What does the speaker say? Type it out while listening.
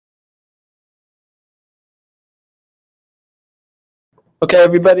Okay,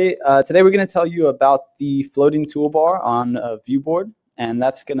 everybody. Today we're going to tell you about the floating toolbar on a viewboard, and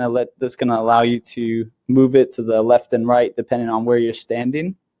that's going to allow you to move it to the left and right depending on where you're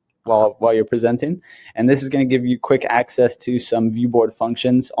standing while you're presenting. And this is going to give you quick access to some viewboard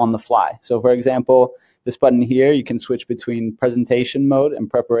functions on the fly. So, for example, this button here, you can switch between presentation mode and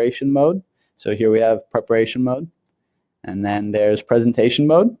preparation mode. So here we have preparation mode, and then there's presentation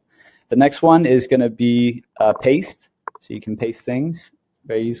mode. The next one is going to be paste. So you can paste things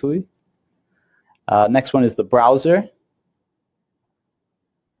very easily. Next one is the browser.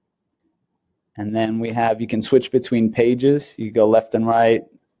 And then you can switch between pages. You go left and right.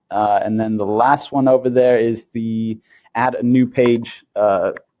 And then the last one over there is the add a new page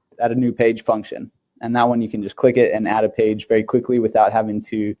function. And that one you can just click it and add a page very quickly without having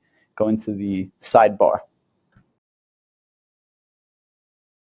to go into the sidebar.